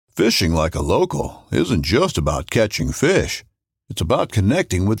Fishing like a local isn't just about catching fish. It's about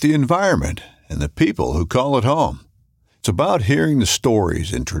connecting with the environment and the people who call it home. It's about hearing the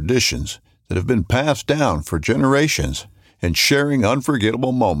stories and traditions that have been passed down for generations and sharing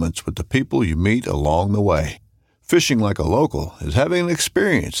unforgettable moments with the people you meet along the way. Fishing like a local is having an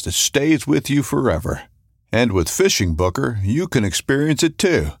experience that stays with you forever. And with Fishing Booker, you can experience it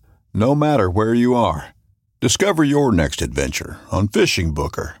too, no matter where you are. Discover your next adventure on Fishing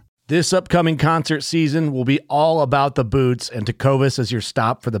Booker. This upcoming concert season will be all about the boots, and Tecovas is your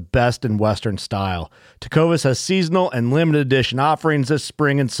stop for the best in Western style. Tecovas has seasonal and limited edition offerings this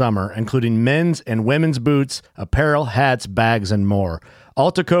spring and summer, including men's and women's boots, apparel, hats, bags, and more.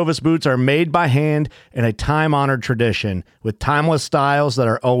 All Tecovas boots are made by hand in a time-honored tradition with timeless styles that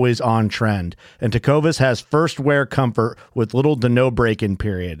are always on trend. And Tecovas has first wear comfort with little to no break-in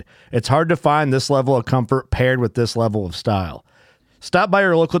period. It's hard to find this level of comfort paired with this level of style. Stop by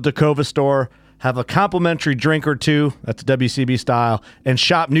your local Tecovas store, have a complimentary drink or two, that's WCB style, and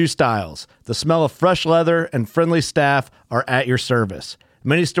shop new styles. The smell of fresh leather and friendly staff are at your service.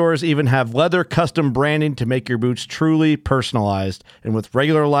 Many stores even have leather custom branding to make your boots truly personalized. And with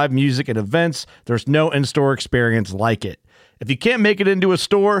regular live music and events, there's no in-store experience like it. If you can't make it into a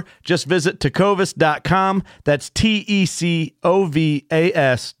store, just visit tecovas.com. That's TECOVAS.com.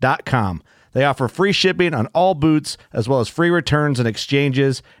 They offer free shipping on all boots, as well as free returns and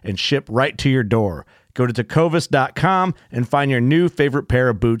exchanges, and ship right to your door. Go to tecovas.com and find your new favorite pair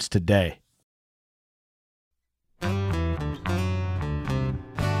of boots today.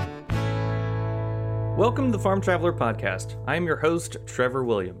 Welcome to the Farm Traveler Podcast. I am your host, Trevor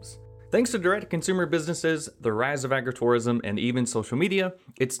Williams. Thanks to direct-to-consumer businesses, the rise of agritourism, and even social media,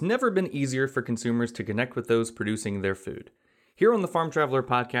 it's never been easier for consumers to connect with those producing their food. Here on the Farm Traveler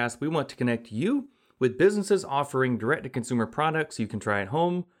Podcast, we want to connect you with businesses offering direct-to-consumer products you can try at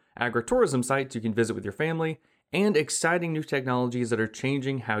home, agritourism sites you can visit with your family, and exciting new technologies that are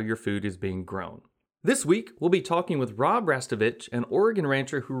changing how your food is being grown. This week, we'll be talking with Rob Rastovich, an Oregon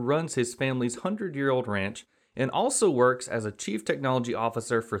rancher who runs his family's 100-year-old ranch and also works as a Chief Technology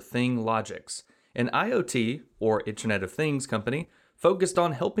Officer for ThingLogix, an IoT, or Internet of Things company, focused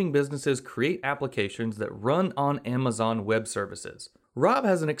on helping businesses create applications that run on Amazon Web Services. Rob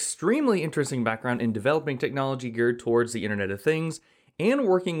has an extremely interesting background in developing technology geared towards the Internet of Things and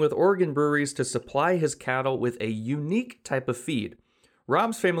working with Oregon breweries to supply his cattle with a unique type of feed.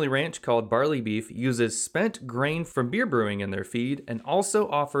 Rob's family ranch, called Barley Beef, uses spent grain from beer brewing in their feed and also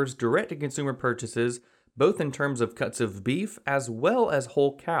offers direct-to-consumer purchases, both in terms of cuts of beef as well as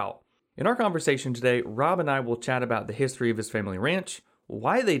whole cow. In our conversation today, Rob and I will chat about the history of his family ranch,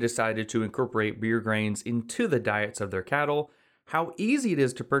 why they decided to incorporate beer grains into the diets of their cattle, how easy it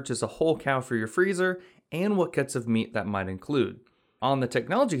is to purchase a whole cow for your freezer, and what cuts of meat that might include. On the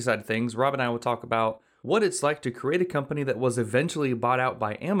technology side of things, Rob and I will talk about what it's like to create a company that was eventually bought out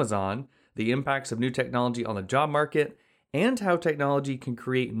by Amazon, the impacts of new technology on the job market, and how technology can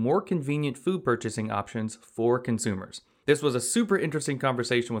create more convenient food purchasing options for consumers. This was a super interesting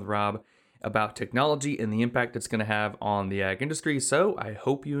conversation with Rob about technology and the impact it's going to have on the ag industry, so I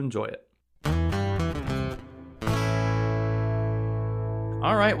hope you enjoy it.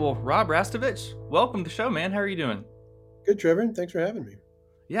 All right, well, Rob Rastovich, welcome to the show, man. How are you doing? Good, Trevor. Thanks for having me.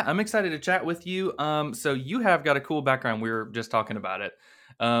 Yeah, I'm excited to chat with you. So you have got a cool background. We were just talking about it.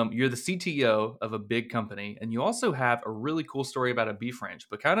 You're the CTO of a big company, and you also have a really cool story about a beef ranch.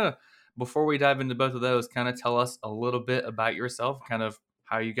 But kind of before we dive into both of those, kind of tell us a little bit about yourself, kind of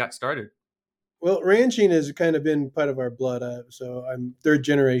how you got started. Well, ranching has kind of been part of our blood. So I'm third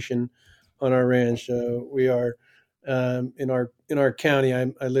generation on our ranch. We are in our county. I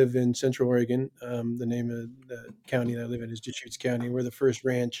live in Central Oregon. The name of the county that I live in is Deschutes County. We're the first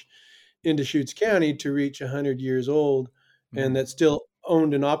ranch in Deschutes County to reach 100 years old, and that's still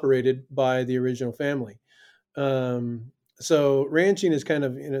owned and operated by the original family. So ranching is kind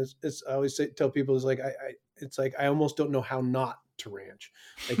of, it's I always tell people, it's like I almost don't know how not to ranch.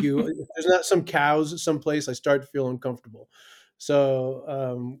 Like if there's not some cows someplace, I start to feel uncomfortable.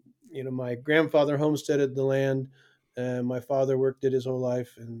 So my grandfather homesteaded the land, and my father worked it his whole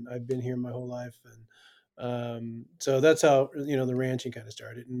life, and I've been here my whole life, and so that's how the ranching kind of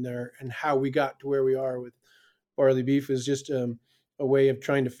started, and how we got to where we are with Barley Beef is just a way of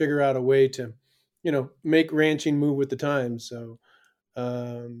trying to figure out a way to make ranching move with the times. So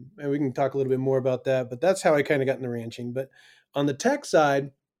and we can talk a little bit more about that, but that's how I kind of got into ranching. But on the tech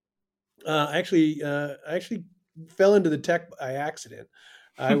side, I actually fell into the tech by accident.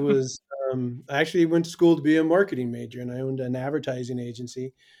 I actually went to school to be a marketing major, and I owned an advertising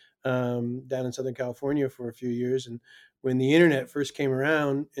agency down in Southern California for a few years. And when the internet first came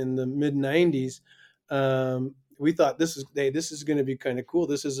around in the mid 90s, we thought this is going to be kind of cool.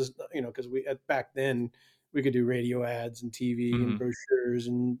 This is, because back then we could do radio ads and TV and brochures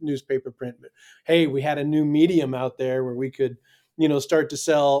and newspaper print. But hey, we had a new medium out there where we could, start to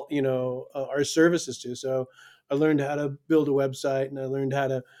sell, our services to. So I learned how to build a website, and I learned how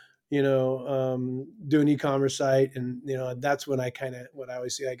to, do an e-commerce site. And, that's when what I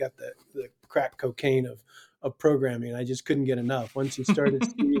always say, I got the crack cocaine of programming. I just couldn't get enough. Once you started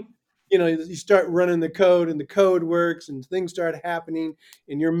seeing, you start running the code and the code works and things start happening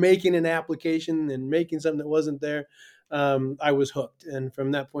and you're making an application and making something that wasn't there. I was hooked. And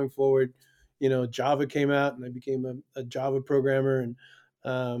from that point forward, Java came out and I became a Java programmer, and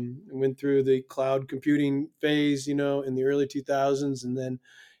went through the cloud computing phase, in the early 2000s. And then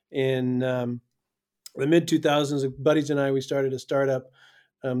in the mid 2000s, buddies and I, we started a startup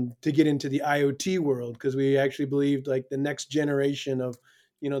to get into the IoT world, because we actually believed like the next generation of,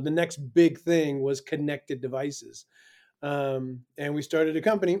 the next big thing was connected devices. And we started a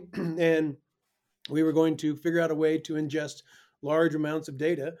company and we were going to figure out a way to ingest large amounts of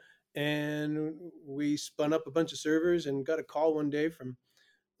data. And we spun up a bunch of servers and got a call one day from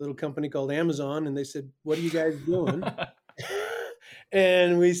a little company called Amazon. And they said, "What are you guys doing?"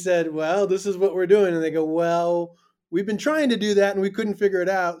 And we said, "Well, this is what we're doing." And they go, "Well, we've been trying to do that and we couldn't figure it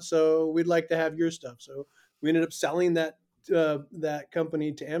out. So we'd like to have your stuff." So we ended up selling that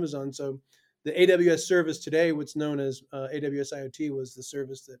company to Amazon. So the AWS service today, what's known as AWS IoT, was the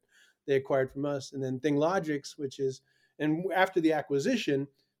service that they acquired from us. And then ThingLogix, and after the acquisition,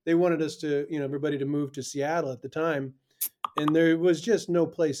 they wanted us to, everybody to move to Seattle at the time. And there was just no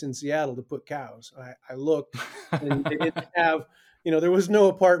place in Seattle to put cows. I looked and they didn't have, there was no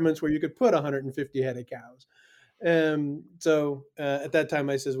apartments where you could put 150 head of cows. So at that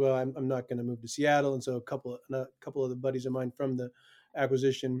time I says, well, I'm not going to move to Seattle. And so a couple of the buddies of mine from the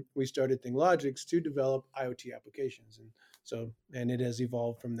acquisition, we started ThingLogix to develop IoT applications. And it has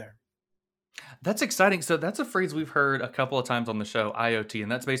evolved from there. That's exciting. So that's a phrase we've heard a couple of times on the show, IoT,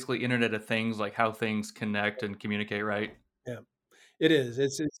 and that's basically Internet of Things, like how things connect and communicate, right? Yeah, it is.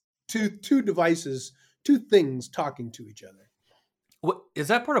 It's two devices, two things talking to each other. What is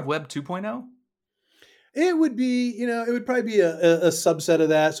that part of Web 2.0? It would be, it would probably be a subset of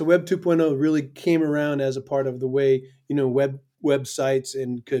that. So Web 2.0 really came around as a part of the way, websites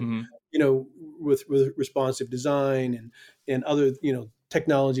and could, with responsive design and other,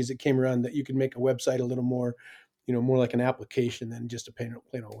 technologies that came around, that you could make a website a little more, more like an application than just a plain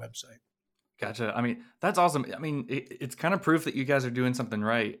old website. Gotcha. I mean, that's awesome. I mean, it's kind of proof that you guys are doing something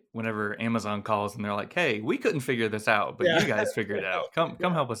right whenever Amazon calls and they're like, "Hey, we couldn't figure this out, but you guys figured it out. Come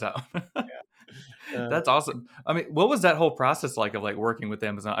help us out." That's awesome. I mean, what was that whole process like of like working with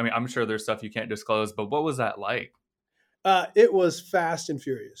Amazon? I mean, I'm sure there's stuff you can't disclose, but what was that like? It was fast and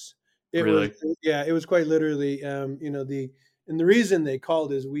furious. It Really? was quite literally, and the reason they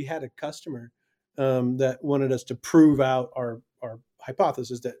called is we had a customer that wanted us to prove out our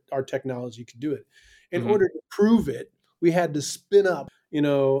hypothesis that our technology could do it. In order to prove it, we had to spin up,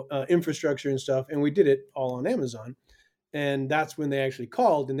 infrastructure and stuff, and we did it all on Amazon. And that's when they actually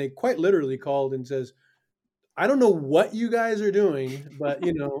called, and they quite literally called and says, "I don't know what you guys are doing, but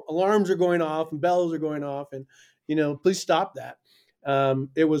alarms are going off and bells are going off, and please stop that."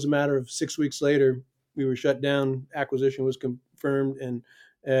 It was a matter of 6 weeks later, we were shut down, acquisition was confirmed, and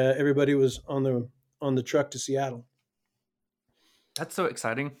everybody was on the truck to Seattle. That's so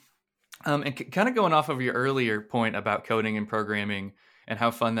exciting. And kind of going off of your earlier point about coding and programming and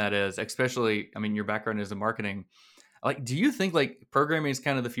how fun that is, especially, I mean, your background is in marketing. Like, do you think like programming is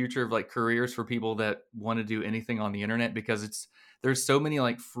kind of the future of like careers for people that want to do anything on the internet? Because there's so many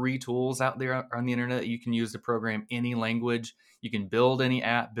like free tools out there on the internet that you can use to program any language. You can build any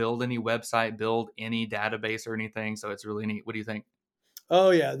app, build any website, build any database or anything. So it's really neat. What do you think?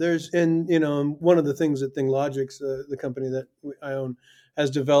 Oh yeah, one of the things that ThingLogix, the company that I own, has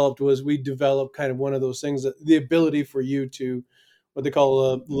developed was we developed kind of one of those things, that the ability for you to, what they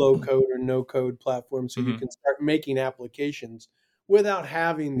call a low code or no code platform, so you can start making applications without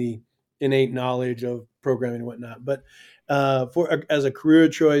having the innate knowledge of programming and whatnot. But as a career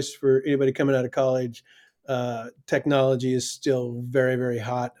choice for anybody coming out of college, technology is still very, very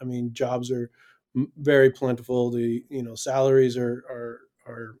hot. I mean, jobs are very plentiful. The salaries are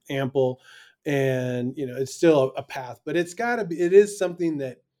ample, and it's still a path. But it is something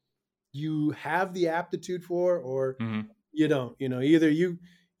that you have the aptitude for, or you don't. Either you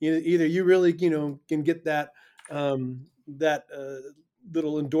really can get that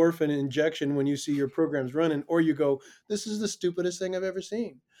little endorphin injection when you see your programs running, or you go, "This is the stupidest thing I've ever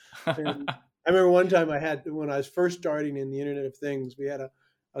seen." I remember one time when I was first starting in the Internet of Things, I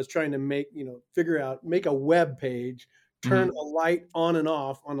was trying to make a web page, turn Mhm. a light on and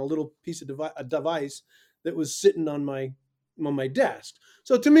off on a little piece of a device that was sitting on my desk.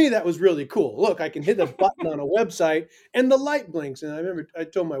 So to me, that was really cool. Look, I can hit a button on a website and the light blinks. And I remember I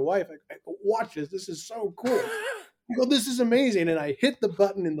told my wife, I go, watch this. This is so cool. I go, this is amazing. And I hit the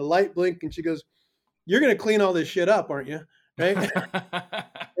button and the light blinked, and she goes, "You're going to clean all this shit up, aren't you?" Right.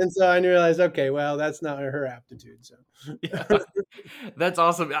 And so I realized, okay, well, that's not her aptitude. So Yeah. That's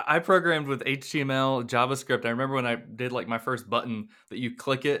awesome. I programmed with HTML, JavaScript. I remember when I did like my first button that you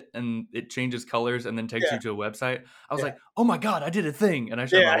click it and it changes colors and then takes yeah, you to a website. I was yeah, like, oh my God, I did a thing. And I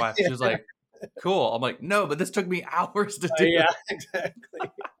showed my yeah, wife. She was yeah, like, cool. I'm like, no, but this took me hours to do. yeah, exactly.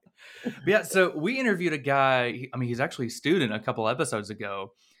 But yeah, so we interviewed a guy. He's actually a student a couple episodes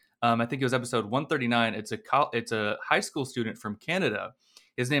ago. I think it was episode 139. It's a high school student from Canada.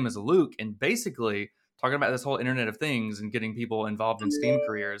 His name is Luke, and basically talking about this whole Internet of Things and getting people involved in STEAM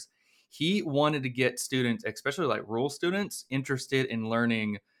careers. He wanted to get students, especially like rural students, interested in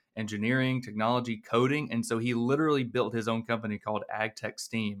learning engineering, technology, coding, and so he literally built his own company called AgTech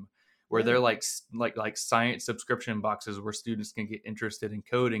STEAM, where Yeah. they're like science subscription boxes where students can get interested in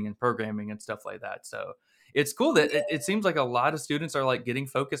coding and programming and stuff like that. So it's cool that it seems like a lot of students are like getting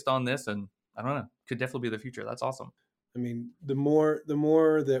focused on this, and I don't know, could definitely be the future. That's awesome. I mean, the more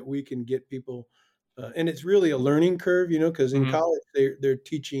that we can get people, and it's really a learning curve, because in Hmm. college they're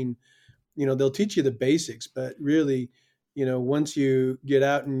teaching, they'll teach you the basics, but really, once you get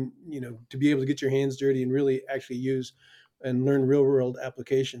out and to be able to get your hands dirty and really actually use and learn real world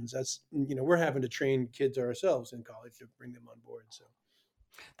applications, that's we're having to train kids ourselves in college to bring them on board. So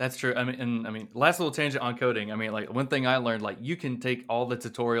That's true. Last little tangent on coding. Like one thing I learned, like you can take all the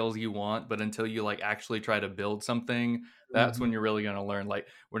tutorials you want, but until you like actually try to build something, that's when mhm. you're really going to learn. Like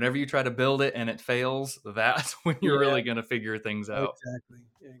whenever you try to build it and it fails, that's when you're Yeah, really going to figure things out. exactly,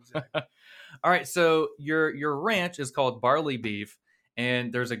 exactly. All right, so your ranch is called Barley Beef,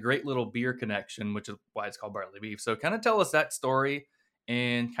 and there's a great little beer connection, which is why it's called Barley Beef. So, kind of tell us that story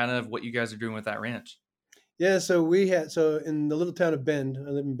and kind of what you guys are doing with that ranch. Yeah, so in the little town of Bend, I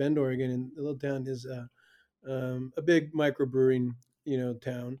live in Bend, Oregon, and the little town is a big microbrewing,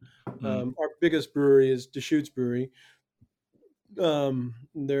 town. Mm, Our biggest brewery is Deschutes Brewery.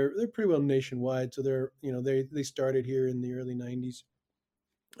 They're pretty well nationwide, so they started here in the early '90s.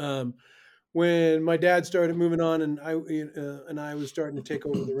 Um, when my dad started moving on, and I was starting to take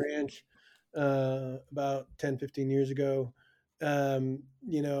over the ranch about 10, 15 years ago.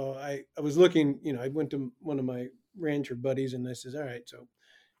 I was looking. I went to one of my rancher buddies, and I says, "All right, so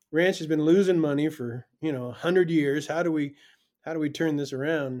ranch has been losing money for 100 years. How do we turn this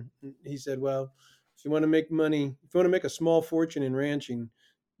around?" And he said, "Well, if you want to make money, if you want to make a small fortune in ranching,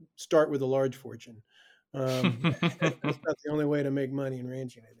 start with a large fortune. That's not the only way to make money in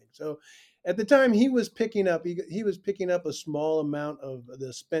ranching, I think." So, at the time, he was picking up a small amount of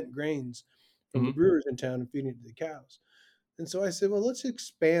the spent grains from the mhm. brewers in town and feeding it to the cows. And so I said, well, let's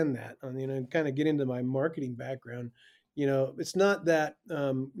expand that on, kind of get into my marketing background. It's not that,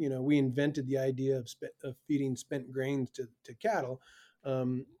 we invented the idea of feeding spent grains to cattle.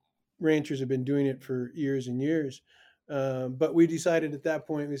 Um, Ranchers have been doing it for years and years. But we decided at that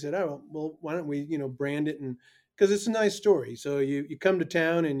point, we said, oh, well, why don't we, brand it? And because it's a nice story. So you come to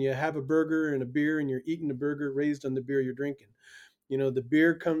town and you have a burger and a beer, and you're eating the burger raised on the beer you're drinking.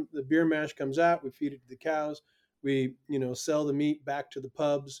 The beer mash comes out, we feed it to the cows, we sell the meat back to the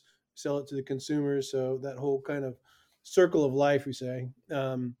pubs, sell it to the consumers. So that whole kind of circle of life, we say.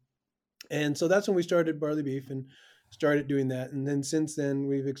 And so that's when we started Barley Beef and started doing that. And then since then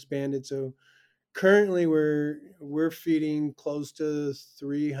we've expanded. So currently we're feeding close to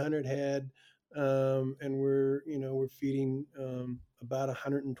 300 head, and we're feeding about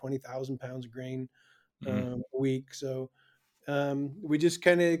 120,000 pounds of grain Mm. a week. So we just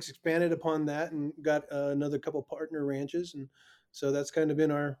kind of expanded upon that and got another couple partner ranches, and so that's kind of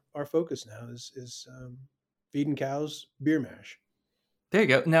been our focus now is feeding cows beer mash. There you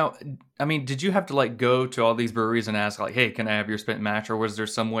go. Now, did you have to like go to all these breweries and ask like, "Hey, can I have your spent match?" Or was there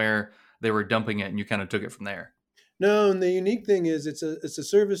somewhere they were dumping it and you kind of took it from there? No, and the unique thing is it's a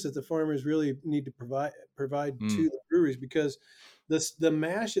service that the farmers really need to provide Mm, to the breweries, because the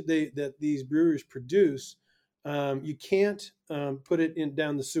mash that these brewers produce, you can't put it in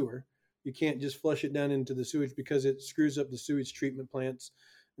down the sewer. You can't just flush it down into the sewage, because it screws up the sewage treatment plants,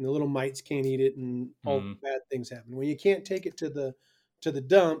 and the little mites can't eat it, and all mm, bad things happen. When you can't take it to the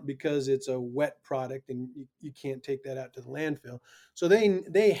dump because it's a wet product and you can't take that out to the landfill. So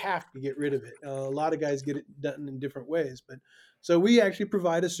they have to get rid of it. A lot of guys get it done in different ways, but so we actually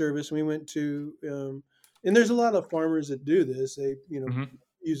provide a service. We went to and there's a lot of farmers that do this. They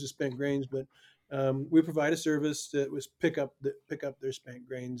use the spent grains, but we provide a service that was pick up their spent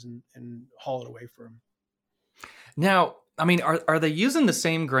grains and haul it away for them. Now, I mean, are they using the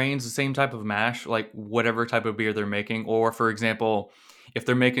same grains, the same type of mash, like whatever type of beer they're making? Or, for example, if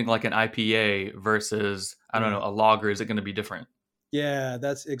they're making like an IPA versus, I don't know, a lager, is it going to be different? Yeah,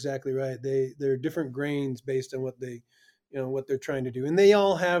 that's exactly right. They're different grains based on what what they're trying to do, and they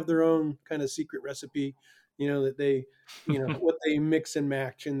all have their own kind of secret recipe, that they, what they mix and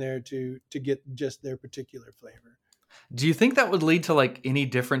match in there to get just their particular flavor. Do you think that would lead to like any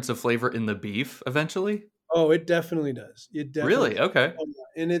difference of flavor in the beef eventually? Oh, it definitely does. It definitely Really? Okay. does.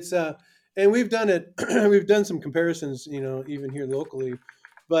 And it's and we've done it. We've done some comparisons, even here locally.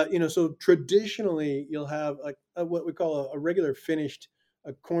 But so traditionally, you'll have like what we call a regular finished,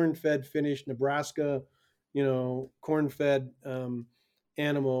 a corn-fed finished Nebraska, corn-fed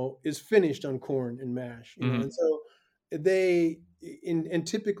animal is finished on corn and mash. And so and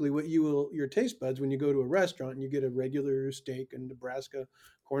typically your taste buds when you go to a restaurant and you get a regular steak and Nebraska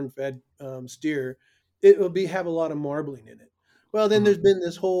corn-fed steer, it will have a lot of marbling in it. Well, then there's been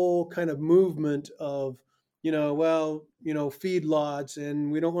this whole kind of movement of, feed lots,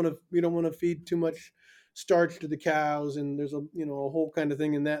 and we don't want to feed too much starch to the cows, and there's a whole kind of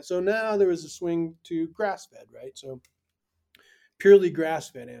thing in that. So now there is a swing to grass-fed, right? So purely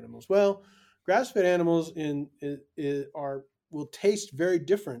grass-fed animals. Well, grass-fed animals will taste very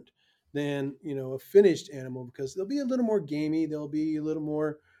different than a finished animal because they'll be a little more gamey. They'll be a little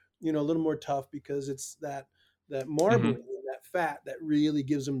more a little more tough because it's that marbling and that fat that really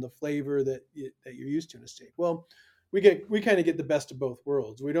gives them the flavor that you're used to in a steak. Well, we kind of get the best of both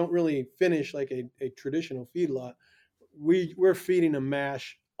worlds. We don't really finish like a traditional feedlot. We're feeding them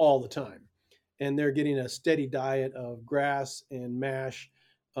mash all the time, and they're getting a steady diet of grass and mash,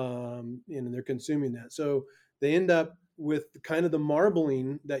 and they're consuming that. So they end up with kind of the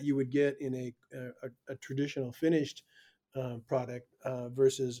marbling that you would get in a traditional finished product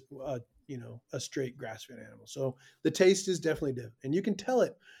versus a straight grass-fed animal. So the taste is definitely different, and you can tell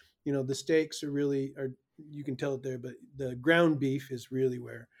it. The steaks you can tell it there, but the ground beef is really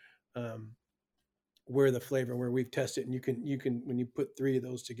where the flavor, where we've tested, and you can when you put three of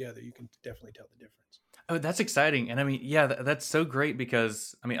those together, you can definitely tell the difference. Oh, that's exciting. And I mean, yeah, that's so great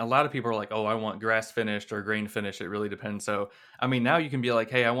because I mean, a lot of people are like, oh, I want grass finished or grain finished. It really depends. So, I mean, now you can be like,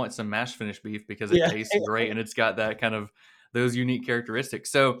 hey, I want some mash finished beef because it tastes great and it's got that kind of those unique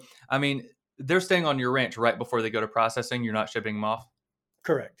characteristics. So, I mean, they're staying on your ranch right before they go to processing. You're not shipping them off.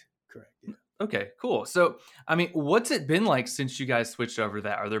 Correct. Yeah. Okay, cool. So, I mean, what's it been like since you guys switched over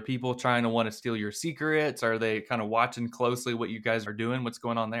that? Are there people trying to want to steal your secrets? Are they kind of watching closely what you guys are doing? What's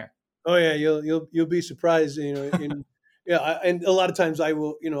going on there? Oh yeah, you'll be surprised, and a lot of times I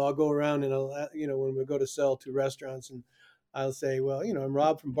will, I'll go around and I'll, when we go to sell to restaurants, and I'll say, well, I'm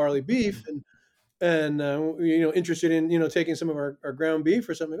Rob from Barley Beef, and interested in taking some of our ground beef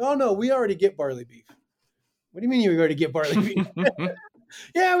or something. Oh no, we already get barley beef. What do you mean you already get barley beef?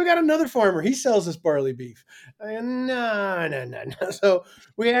 Yeah, we got another farmer. He sells us barley beef. No. So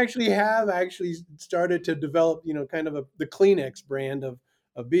we have started to develop, kind of the Kleenex brand of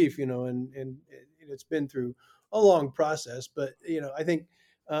beef, and it's been through a long process, but I think,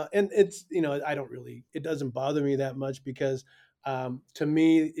 and it's, it doesn't bother me that much because to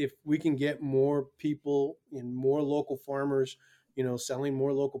me, if we can get more people and more local farmers, selling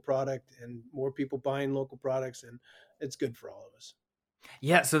more local product and more people buying local products, and it's good for all of us.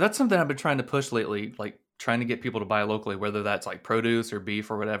 Yeah, so that's something I've been trying to push lately, like trying to get people to buy locally, whether that's like produce or beef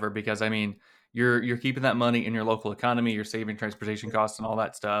or whatever, because I mean, you're keeping that money in your local economy, you're saving transportation costs and all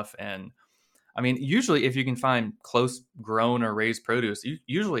that stuff. And I mean, usually if you can find close grown or raised produce,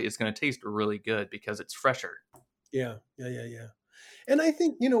 usually it's going to taste really good because it's fresher. Yeah. And I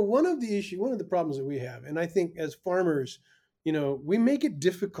think, one of the problems that we have, and I think as farmers, we make it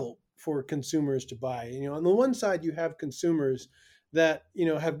difficult for consumers to buy. On the one side, you have consumers that,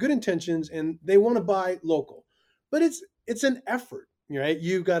 have good intentions and they want to buy local, but it's an effort. Right.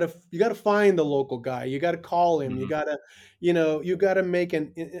 You got to find the local guy. You got to call him. Mm-hmm. You got to make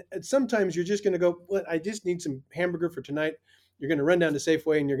sometimes you're just going to go, well, I just need some hamburger for tonight. You're going to run down to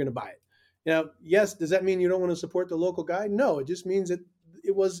Safeway and you're going to buy it. Yes. Does that mean you don't want to support the local guy? No, it just means that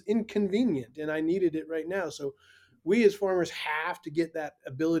it was inconvenient and I needed it right now. So we as farmers have to get that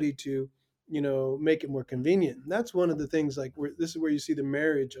ability to, make it more convenient. And that's one of the things, like this is where you see the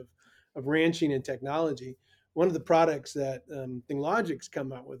marriage of ranching and technology. one of the products that ThingLogic's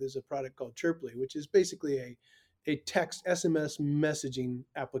come out with is a product called Chirply, which is basically a text SMS messaging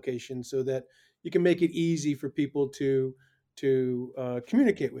application so that you can make it easy for people to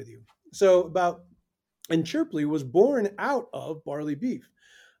communicate with you. And Chirply was born out of Barley Beef.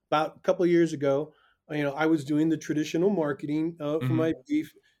 About a couple of years ago, I was doing the traditional marketing for my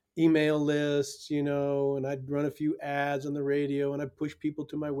beef email lists, and I'd run a few ads on the radio, and I'd push people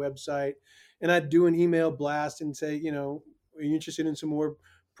to my website, and I'd do an email blast and say, are you interested in some more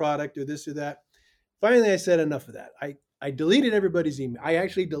product or this or that? Finally, I said enough of that. I deleted everybody's email. I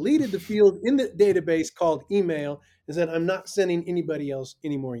actually deleted the field in the database called email and said, I'm not sending anybody else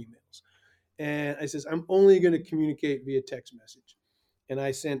any more emails. And I says, I'm only going to communicate via text message. And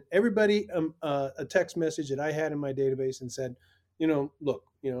I sent everybody a text message that I had in my database and said, look,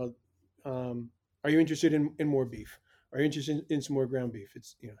 are you interested in more beef? Are you interested in some more ground beef?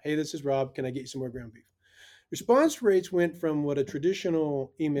 It's, hey, this is Rob. Can I get you some more ground beef? Response rates went from what a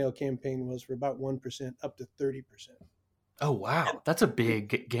traditional email campaign was for about 1% up to 30%. Oh, wow. That's a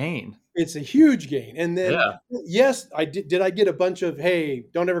big gain. It's a huge gain. And then, yes, I did I get a bunch of, hey,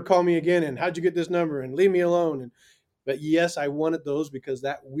 don't ever call me again, and how'd you get this number, and leave me alone. But yes, I wanted those because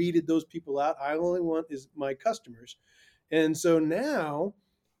that weeded those people out. I only want is my customers. And so now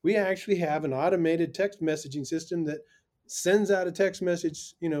we actually have an automated text messaging system that sends out a text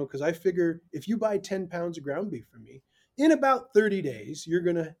message, because I figure if you buy 10 pounds of ground beef from me, in about 30 days, you're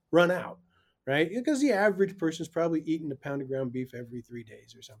going to run out, right? Because the average person's probably eating a pound of ground beef every 3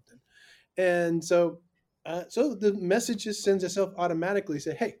 days or something. And so the message just sends itself automatically,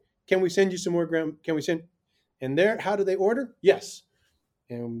 say, hey, can we send you some more ground? Can we send? And there, how do they order? Yes.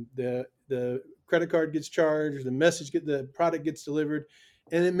 And the credit card gets charged, the product gets delivered,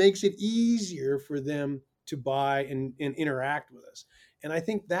 and it makes it easier for them to buy and interact with us. And I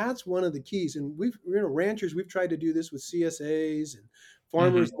think that's one of the keys. And ranchers, we've tried to do this with CSAs and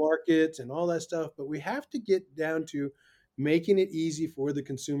farmers markets and all that stuff, but we have to get down to making it easy for the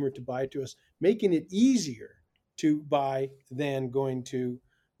consumer to buy to us, making it easier to buy than going to,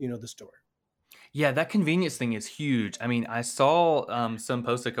 the store. Yeah, that convenience thing is huge. I mean, I saw some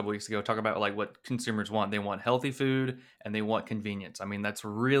posts a couple weeks ago talk about like what consumers want. They want healthy food and they want convenience. I mean, that's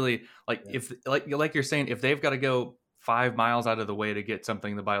really like if like you're saying, if they've got to go 5 miles out of the way to get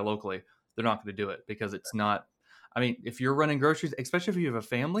something to buy locally, they're not going to do it because it's not. I mean, if you're running groceries, especially if you have a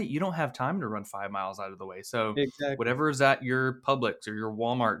family, you don't have time to run 5 miles out of the way. So whatever is at your Publix or your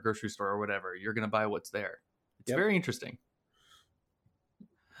Walmart grocery store or whatever, you're going to buy what's there. It's very interesting.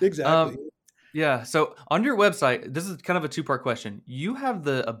 Exactly. Yeah. So on your website, this is kind of a two-part question. You have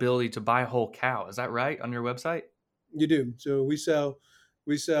the ability to buy a whole cow. Is that right on your website? You do. So we sell,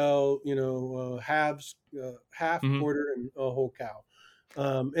 halves, half, quarter, and a whole cow.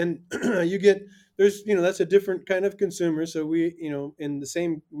 And you get, that's a different kind of consumer. So we,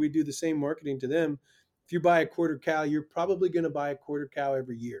 we do the same marketing to them. If you buy a quarter cow, you're probably going to buy a quarter cow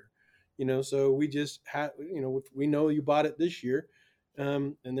every year, so we just have, we know you bought it this year.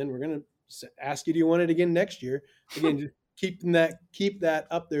 And then we're going to ask you, do you want it again next year? Again, just keep that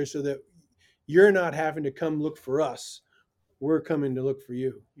up there so that you're not having to come look for us. We're coming to look for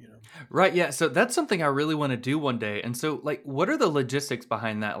you, Right. Yeah. So that's something I really want to do one day. And so like, what are the logistics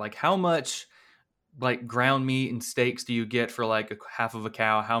behind that? Like how much like ground meat and steaks do you get for like a half of a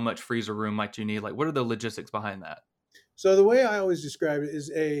cow? How much freezer room might you need? Like, what are the logistics behind that? So the way I always describe it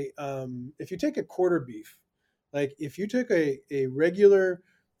is if you take a quarter beef, like if you took a regular,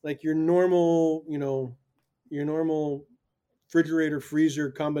 like your normal refrigerator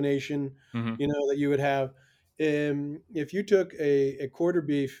freezer combination, that you would have. If you took a quarter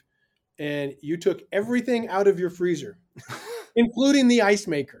beef and you took everything out of your freezer, including the ice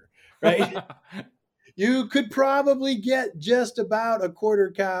maker, right? You could probably get just about a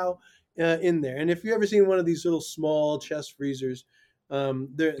quarter cow in there. And if you've ever seen one of these little small chest freezers, a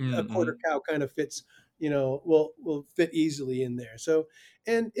quarter cow kind of fits, will fit easily in there. So,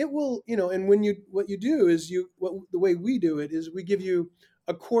 and it will, and what you do is the way we do it is we give you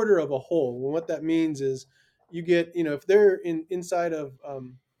a quarter of a whole. And what that means is you get, if they're inside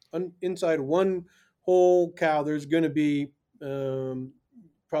one whole cow, there's going to be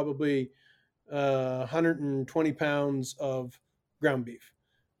probably 120 pounds of ground beef.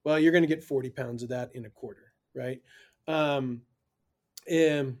 Well, you're going to get 40 pounds of that in a quarter, right? And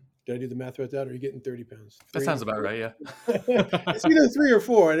did I do the math right there? Or are you getting 30 pounds? That sounds about right, yeah. It's either 3 or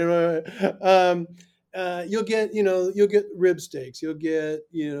 4. I don't know. You'll get rib steaks. You'll get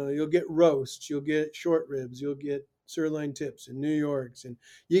roasts. You'll get short ribs. You'll get sirloin tips and New Yorks, and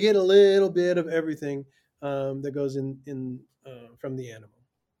you get a little bit of everything that goes in from the animal.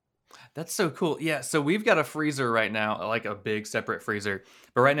 That's so cool. Yeah, so we've got a freezer right now, like a big separate freezer.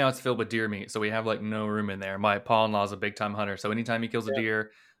 But right now it's filled with deer meat, so we have like no room in there. My pa-in-law is a big time hunter, so anytime he kills a Yeah.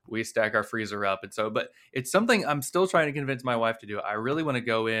 deer, we stack our freezer up. And so, but it's something I'm still trying to convince my wife to do. I really want to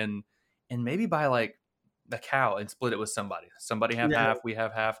go in and maybe buy like the cow and split it with somebody. Somebody have Yeah. half, we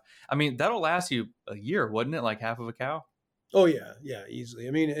have half. I mean, that'll last you a year, wouldn't it? Like half of a cow. Oh yeah, yeah, easily.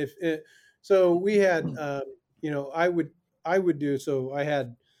 I mean, if it, so, we had, I would do. So I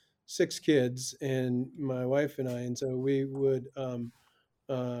had 6 kids, and my wife and I, and so we would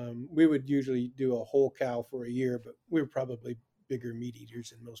usually do a whole cow for a year, but we were probably bigger meat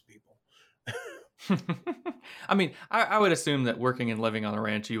eaters than most people. I mean, I would assume that working and living on a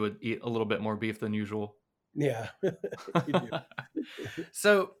ranch, you would eat a little bit more beef than usual. Yeah, you do.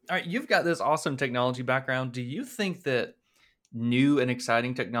 So, all right, you've got this awesome technology background. Do you think that new and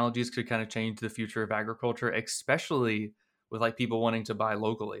exciting technologies could kind of change the future of agriculture, especially with like people wanting to buy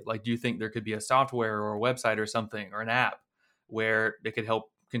locally? Like, do you think there could be a software or a website or something or an app where it could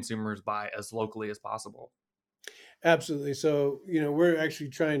help consumers buy as locally as possible? Absolutely. So, we're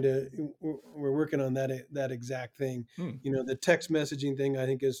actually we're working on that exact thing. Hmm. The text messaging thing, I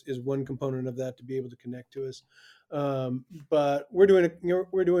think, is one component of that to be able to connect to us. But we're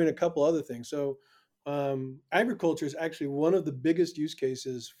doing a couple other things. So, agriculture is actually one of the biggest use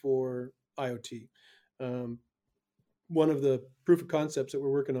cases for IoT. Um, One of the proof of concepts that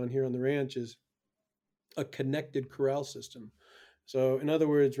we're working on here on the ranch is a connected corral system. So, in other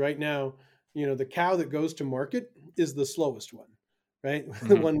words, right now, the cow that goes to market is the slowest one, right?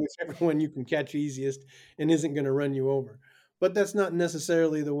 The Mhm. whichever one you can catch easiest and isn't going to run you over. But that's not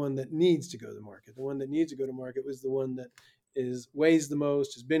necessarily the one that needs to go to the market. The one that needs to go to market was the one that weighs the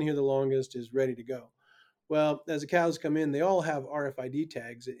most, has been here the longest, is ready to go. Well, as the cows come in, they all have RFID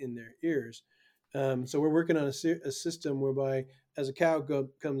tags in their ears. So we're working on a system whereby, as a cow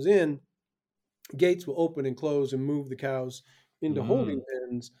comes in, gates will open and close and move the cows into holding Mm.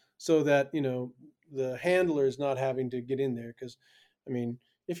 pens, so that the handler is not having to get in there. Because, I mean,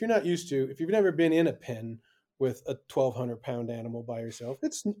 if you've never been in a pen with a 1,200-pound animal by yourself,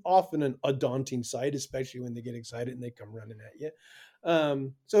 it's often a daunting sight, especially when they get excited and they come running at you.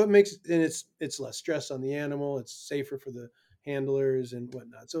 So it's less stress on the animal. It's safer for the handlers and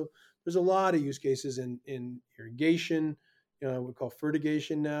whatnot. So there's a lot of use cases in irrigation. We call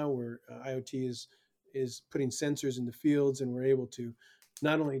fertigation now, where IoT is putting sensors in the fields, and we're able to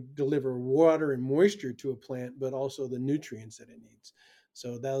not only deliver water and moisture to a plant, but also the nutrients that it needs.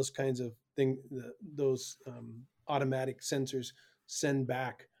 So those kinds of things, those automatic sensors send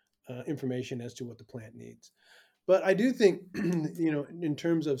back information as to what the plant needs. But I do think, in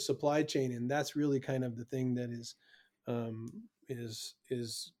terms of supply chain, and that's really kind of the thing that um, is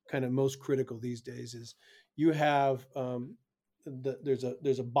kind of most critical these days. Is you have there's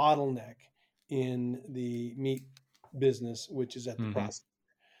a bottleneck in the meat business, which is at the Hmm. process.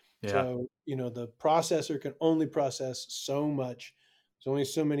 Yeah. So, the processor can only process so much. There's only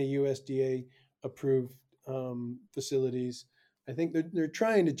so many USDA approved facilities. I think they're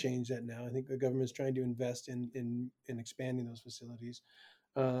trying to change that now. I think the government's trying to invest in expanding those facilities.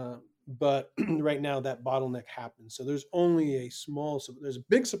 But right now, that bottleneck happens. So there's a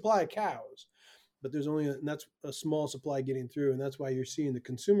big supply of cows, but and that's a small supply getting through. And that's why you're seeing the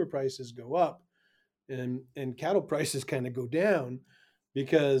consumer prices go up, and cattle prices kind of go down,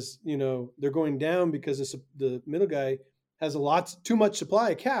 because they're going down because the middle guy has too much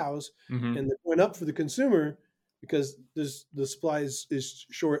supply of cows, Hmm. and they're going up for the consumer because the supply is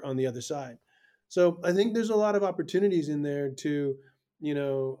short on the other side. So I think there's a lot of opportunities in there to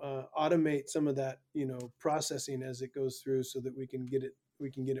automate some of that processing as it goes through, so that we can get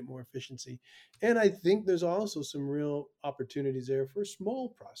it more efficiency. And I think there's also some real opportunities there for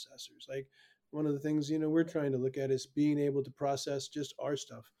small processors. Like, one of the things we're trying to look at is being able to process just our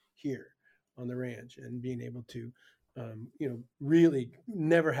stuff here on the ranch, and being able to really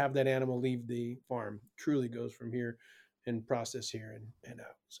never have that animal leave the farm. Truly goes from here and process here and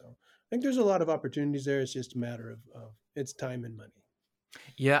out. So I think there's a lot of opportunities there. It's just a matter of it's time and money.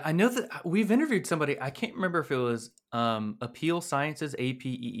 Yeah, I know that we've interviewed somebody. I can't remember if it was Appeal Sciences,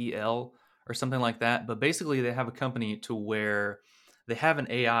 APEEL, or something like that. But basically, they have a company to where they have an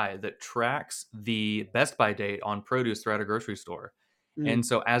AI that tracks the best by date on produce throughout a grocery store. Mm. And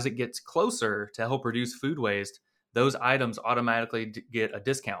so, as it gets closer to help reduce food waste, those items automatically get a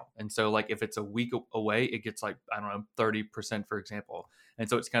discount. And so, like if it's a week away, it gets like, I don't know, 30%, for example. And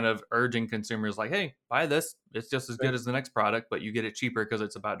so it's kind of urging consumers like, hey, buy this. It's just as Right. good as the next product, but you get it cheaper because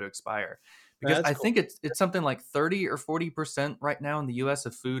it's about to expire. Because That's I cool. think it's something like 30 or 40% right now in the US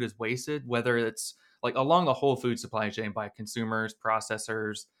of food is wasted, whether it's like along the whole food supply chain by consumers,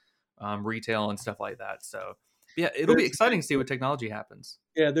 processors, retail and stuff like that. So yeah, it'll be exciting to see what technology happens.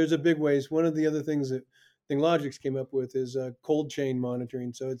 Yeah, there's a big ways. One of the other things that ThingLogix came up with is cold chain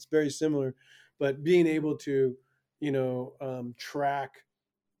monitoring. So it's very similar, but being able to, track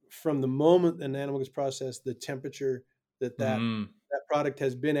from the moment an animal gets processed, the temperature that product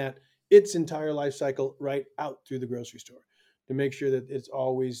has been at its entire life cycle right out through the grocery store to make sure that it's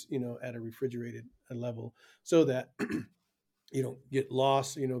always, at a refrigerated level so that you don't get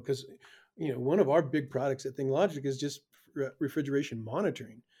lost, because, one of our big products at ThingLogix is just refrigeration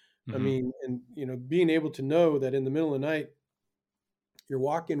monitoring. I mean, and, being able to know that in the middle of the night, your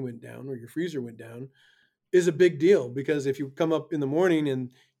walk-in went down or your freezer went down is a big deal, because if you come up in the morning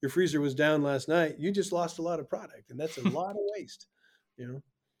and your freezer was down last night, you just lost a lot of product, and that's a lot of waste,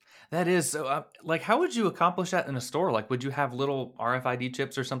 That is so. Like, how would you accomplish that in a store? Like, would you have little RFID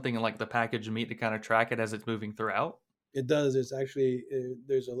chips or something in like the package of meat to kind of track it as it's moving throughout? It does. It's actually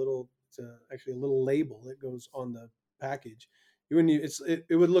there's actually a little label that goes on the package. You wouldn't.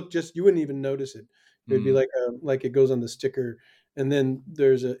 It would look just. You wouldn't even notice it. It would be like it goes on the sticker, and then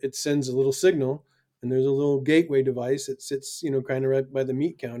it sends a little signal, and there's a little gateway device that sits, kind of right by the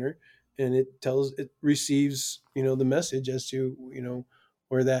meat counter, and it receives, the message as to,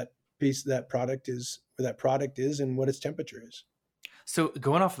 where that product is and what its temperature is. So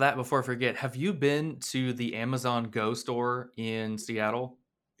going off of that, before I forget, have you been to the Amazon Go store in Seattle?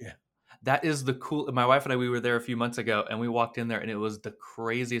 Yeah. That is the cool. My wife and I, we were there a few months ago, and we walked in there, and it was the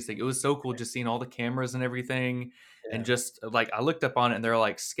craziest thing. It was so cool just seeing all the cameras and everything, and just like I looked up on it, and there are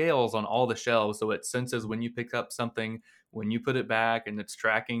like scales on all the shelves, so it senses when you pick up something, when you put it back, and it's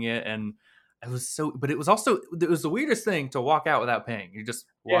tracking it. And it was so. But it was the weirdest thing to walk out without paying. You just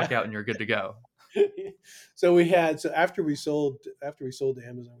walk out, and you're good to go. So after we sold to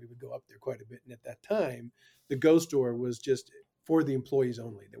Amazon, we would go up there quite a bit, and at that time, the Go store was just for the employees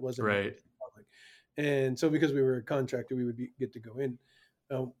only. That wasn't right. Public. And so because we were a contractor, we would get to go in.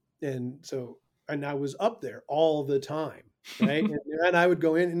 And I was up there all the time, right? and I would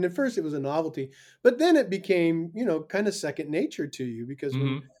go in, and at first it was a novelty, but then it became, kind of second nature to you, because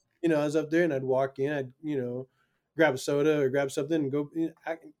when, I was up there and I'd walk in, I'd, grab a soda or grab something and go,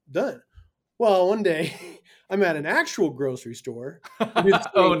 done. Well, one day I'm at an actual grocery store.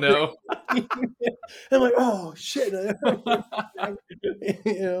 Oh no. I'm like, oh shit.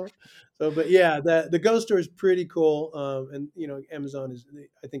 But yeah, the Go store is pretty cool. And Amazon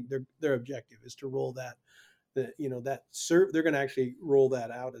I think their objective is to roll they're going to actually roll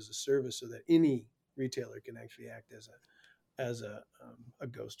that out as a service so that any retailer can actually act as a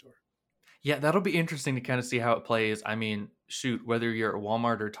Go store. Yeah, that'll be interesting to kind of see how it plays. I mean, shoot, whether you're at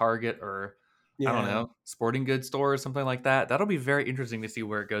Walmart or Target or I don't know, sporting goods store or something like that. That'll be very interesting to see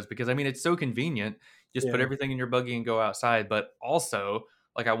where it goes, because I mean, it's so convenient. Just put everything in your buggy and go outside. But also,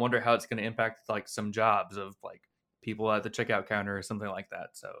 like, I wonder how it's going to impact like some jobs of like people at the checkout counter or something like that.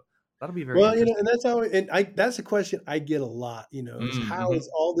 So that'll be very interesting. And that's a question I get a lot. Is how is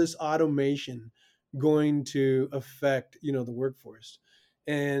all this automation going to affect the workforce?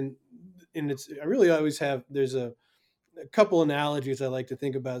 And I really always have. There's a couple analogies I like to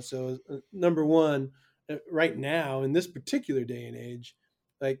think about. So number one, right now in this particular day and age,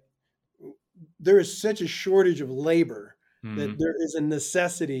 like there is such a shortage of labor that there is a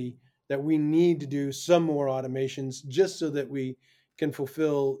necessity that we need to do some more automations just so that we can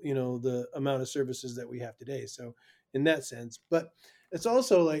fulfill, the amount of services that we have today. So in that sense, but it's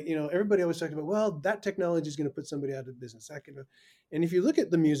also like, everybody always talks about, well, that technology is going to put somebody out of business. And if you look at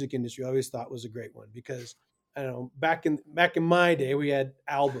the music industry, I always thought was a great one, because I don't know, back in my day, we had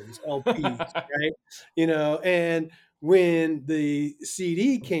albums, LPs, right? And when the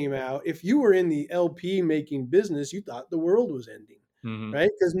CD came out, if you were in the LP making business, you thought the world was ending,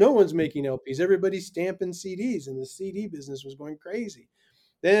 right? Because no one's making LPs. Everybody's stamping CDs, and the CD business was going crazy.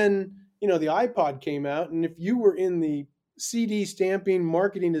 Then, the iPod came out, and if you were in the CD stamping,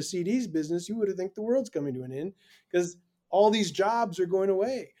 marketing to CDs business, you would have think the world's coming to an end, because all these jobs are going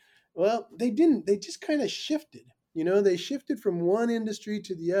away. Well, they didn't. They just kind of shifted. They shifted from one industry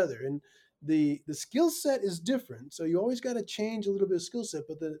to the other, and the skill set is different. So you always got to change a little bit of skill set,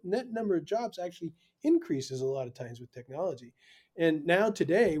 but the net number of jobs actually increases a lot of times with technology. And now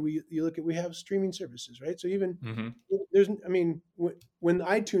today, we have streaming services, right? So even when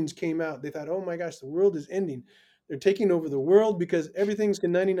iTunes came out, they thought, oh my gosh, the world is ending. They're taking over the world because everything's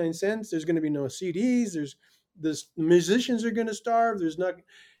 99 cents. There's going to be no CDs. The musicians are going to starve. There's not.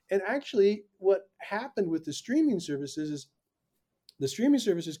 And actually, what happened with the streaming services is the streaming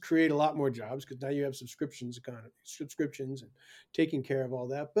services create a lot more jobs, because now you have subscriptions and taking care of all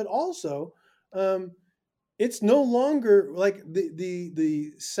that. But also, it's no longer like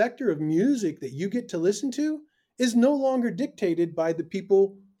the sector of music that you get to listen to is no longer dictated by the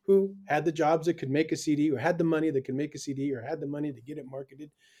people who had the jobs that could make a CD, or had the money that could make a CD, or had the money to get it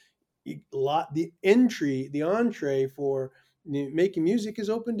marketed. The entree for making music is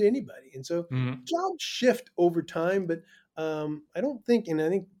open to anybody, and so Mhm. jobs shift over time. But I don't think, and I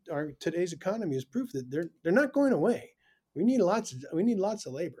think our today's economy is proof that they're not going away. We need lots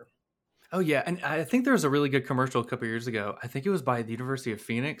of labor. Oh yeah, and I think there was a really good commercial a couple years ago. I think it was by the University of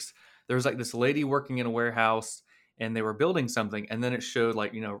Phoenix. There was like this lady working in a warehouse, and they were building something, and then it showed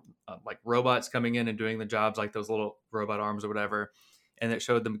like like robots coming in and doing the jobs, like those little robot arms or whatever, and it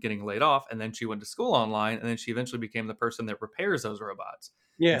showed them getting laid off. And then she went to school online, and then she eventually became the person that repairs those robots.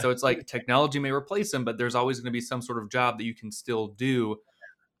 And Yeah, so it's like technology may replace them, but there's always going to be some sort of job that you can still do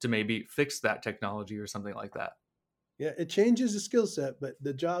to maybe fix that technology or something like that. yeah, it changes the skill set, but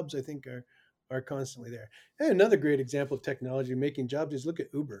the jobs I think are constantly there. And another great example of technology making jobs is look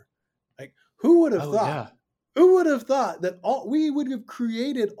at Uber. Like who would have Oh thought? yeah. Who would have thought that all we would have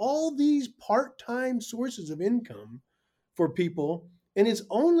created all these part-time sources of income for people, and it's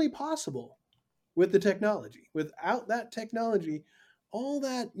only possible with the technology. Without that technology, all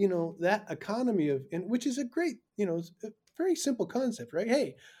that, that economy of, and which is a great, it's a very simple concept, right?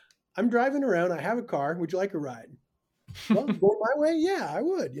 Hey, I'm driving around, I have a car, would you like a ride? Well, go my way, yeah, I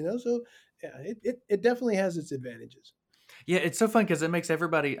would, so yeah, it definitely has its advantages. Yeah, it's so fun because it makes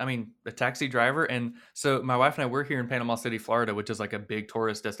everybody, I mean, a taxi driver. And so my wife and I, we're here in Panama City, Florida, which is like a big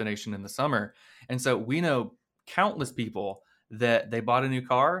tourist destination in the summer. And so we know countless people that they bought a new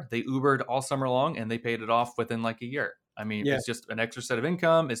car, they Ubered all summer long, and they paid it off within like a year. I mean, Yeah. it's just an extra set of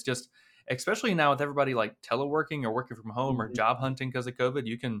income. It's just, especially now with everybody like teleworking or working from home or Mhm. job hunting because of COVID,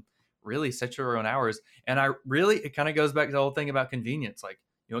 you can really set your own hours. And it kind of goes back to the whole thing about convenience. Like,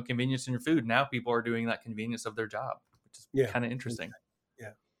 convenience in your food. Now people are doing that convenience of their job, which is Yeah. kind of interesting.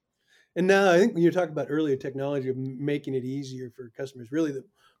 Yeah. And now I think when you talk about earlier technology of making it easier for customers, really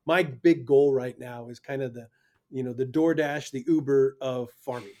my big goal right now is kind of the DoorDash, the Uber of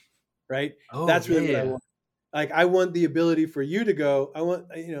farming, right? Oh That's yeah, really what I yeah. want. Like I want the ability for you to go, I want,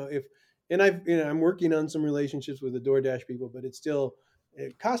 if, and I'm working on some relationships with the DoorDash people, but it's still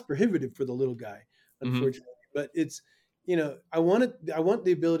cost prohibitive for the little guy, Hmm. unfortunately. But it's, I want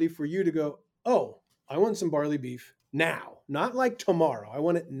the ability for you to go, oh, I want some barley beef now, not like tomorrow. I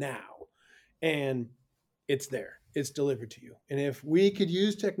want it now. And it's there, it's delivered to you. And if we could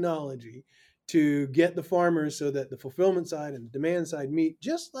use technology to get the farmers so that the fulfillment side and the demand side meet,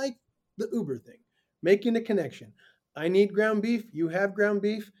 just like the Uber thing, making a connection. I need ground beef, you have ground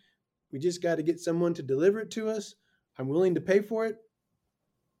beef, we just got to get someone to deliver it to us. I'm willing to pay for it.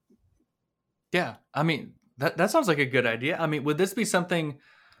 Yeah, I mean that sounds like a good idea. I mean, would this be something,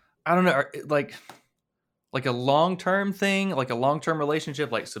 I don't know, like a long term thing, like a long term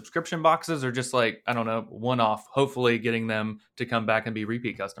relationship, like subscription boxes, or just like, I don't know, one off? Hopefully, getting them to come back and be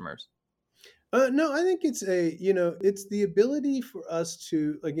repeat customers. No, I think it's the ability for us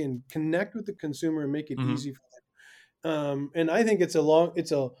to, again, connect with the consumer and make it Hmm. easy for and I think it's a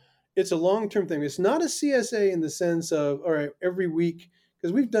long term thing. It's not a CSA in the sense of, all right, every week,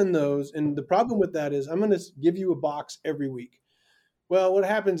 because we've done those, and the problem with that is I'm going to give you a box every week. Well, what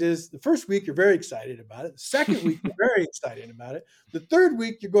happens is the first week you're very excited about it. The second week you're very excited about it. The third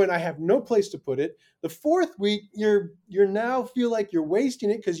week you're going, I have no place to put it. The fourth week you're now feel like you're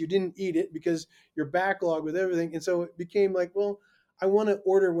wasting it because you didn't eat it because you're backlogged with everything. And so it became like, well, I want to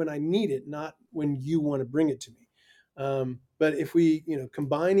order when I need it, not when you want to bring it to me. But if we,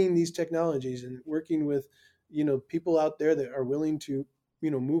 combining these technologies and working with, people out there that are willing to,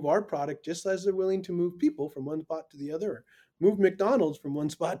 move our product just as they're willing to move people from one spot to the other, or move McDonald's from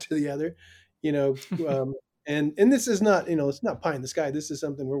one spot to the other, you know, um, and this is not, it's not pie in the sky. This is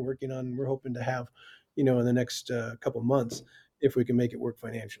something we're working on, and we're hoping to have, in the next couple months, if we can make it work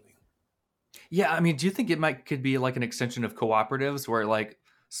financially. Yeah, I mean, do you think it could be like an extension of cooperatives where like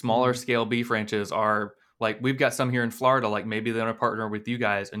smaller Mhm. scale beef ranches are like, we've got some here in Florida, like maybe they're gonna partner with you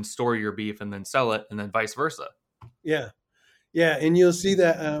guys and store your beef and then sell it, and then vice versa. Yeah. Yeah, and you'll see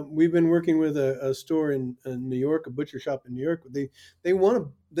that we've been working with a store in New York, a butcher shop in New York. They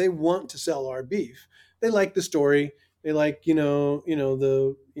want to sell our beef. They like the story. They like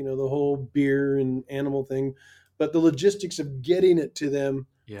the whole beer and animal thing, but the logistics of getting it to them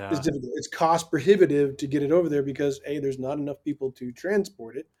is Yeah. difficult. It's cost prohibitive to get it over there because there's not enough people to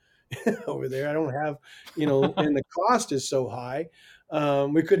transport it over there. I don't have, and the cost is so high.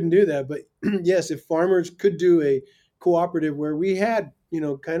 We couldn't do that. But yes, if farmers could do a cooperative where we had,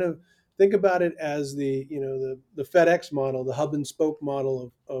 kind of think about it as the FedEx model, the hub and spoke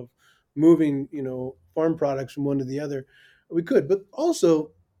model of moving, farm products from one to the other, we could. But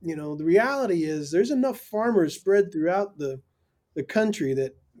also, the reality is there's enough farmers spread throughout the country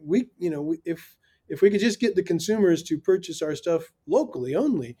that if we could just get the consumers to purchase our stuff locally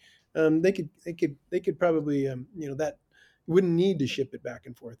only, they could probably that wouldn't need to ship it back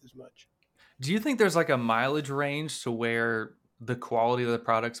and forth as much. Do you think there's like a mileage range to where the quality of the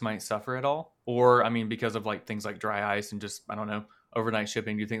products might suffer at all? Or, I mean, because of like things like dry ice and just, I don't know, overnight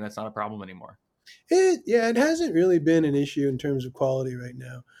shipping, do you think that's not a problem anymore? It hasn't really been an issue in terms of quality right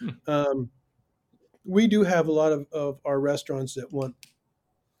now. We do have a lot of our restaurants that want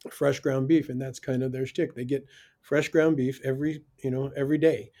fresh ground beef, and that's kind of their shtick. They get fresh ground beef every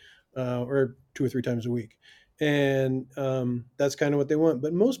day, or 2 or 3 times a week. And that's kind of what they want.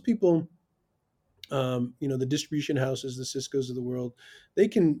 But most people, the distribution houses, the Sysco's of the world, they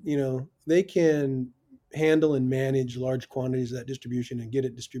can handle and manage large quantities of that distribution and get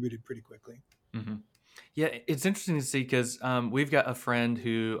it distributed pretty quickly. Mm-hmm. Yeah, it's interesting to see because we've got a friend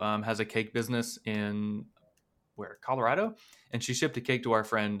who has a cake business in Colorado, and she shipped a cake to our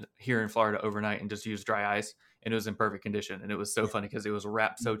friend here in Florida overnight and just used dry ice, and it was in perfect condition. And it was so funny because it was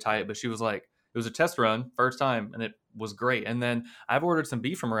wrapped so tight, but she was like, it was a test run, first time, and it was great. And then I've ordered some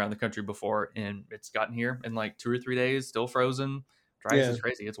beef from around the country before, and it's gotten here in like 2 or 3 days, still frozen. Dry ice is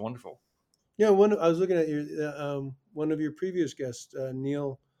crazy. It's wonderful. Yeah, I was looking at your one of your previous guests,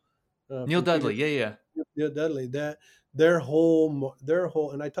 Neil Dudley. Yeah, Dudley. That their whole,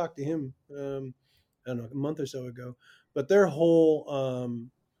 and I talked to him, I don't know, a month or so ago, but their whole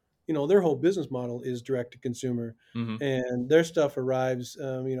business model is direct to consumer, and their stuff arrives.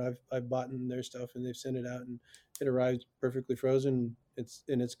 I've bought their stuff, and they've sent it out, and it arrives perfectly frozen.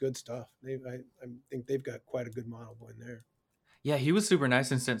 It's good stuff. I think they've got quite a good model going there. Yeah, he was super nice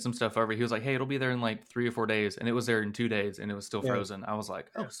and sent some stuff over. He was like, hey, it'll be there in like 3 or 4 days. And it was there in 2 days and it was still frozen. I was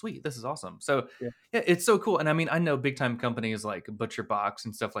like, oh, sweet. This is awesome. So yeah, it's so cool. And I mean, I know big time companies like Butcher Box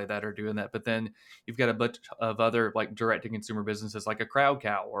and stuff like that are doing that. But then you've got a bunch of other like direct to consumer businesses like a Crowd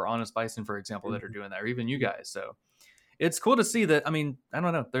Cow or Honest Bison, for example, that are doing that, or even you guys. So it's cool to see that. I mean, I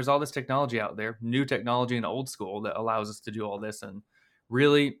don't know. There's all this technology out there, new technology and old school, that allows us to do all this. And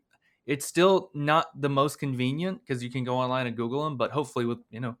really, it's still not the most convenient because you can go online and Google them, but hopefully with,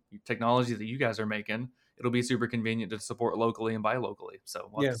 technology that you guys are making, it'll be super convenient to support locally and buy locally. So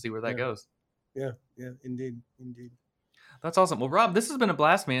we'll have to see where that goes. Yeah, indeed. That's awesome. Well, Rob, this has been a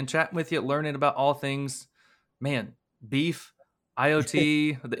blast, man. Chatting with you, learning about all things, beef,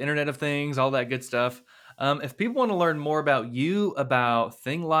 IoT, the Internet of Things, all that good stuff. If people want to learn more about you, about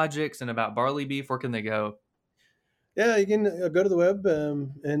ThingLogix, and about barley beef, where can they go? Yeah, you can go to the web,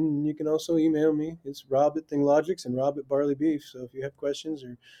 and you can also email me. It's Rob at ThingLogix and Rob at Barley Beef. So if you have questions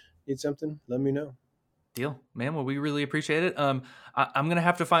or need something, let me know. Deal, man. Well, we really appreciate it. I'm going to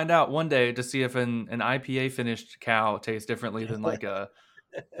have to find out one day to see if an IPA finished cow tastes differently than like a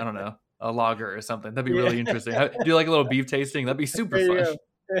lager or something. That'd be really interesting. Do like a little beef tasting. That'd be super fun.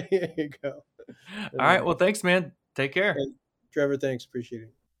 There you go. All right. Well, thanks, man. Take care. Hey, Trevor, thanks. Appreciate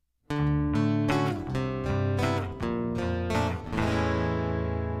it.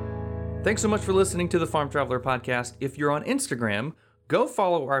 Thanks so much for listening to the Farm Traveler Podcast. If you're on Instagram, go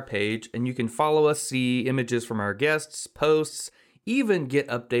follow our page and you can follow us, see images from our guests, posts, even get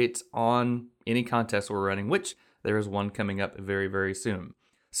updates on any contests we're running, which there is one coming up very, very soon.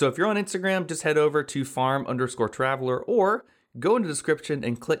 So if you're on Instagram, just head over to farm_traveler or go in the description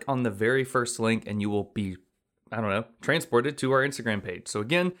and click on the very first link and you will be, transported to our Instagram page. So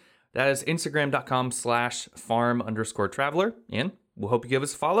again, that is instagram.com/farm_traveler. And we'll hope you give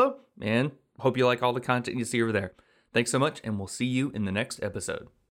us a follow and hope you like all the content you see over there. Thanks so much, and we'll see you in the next episode.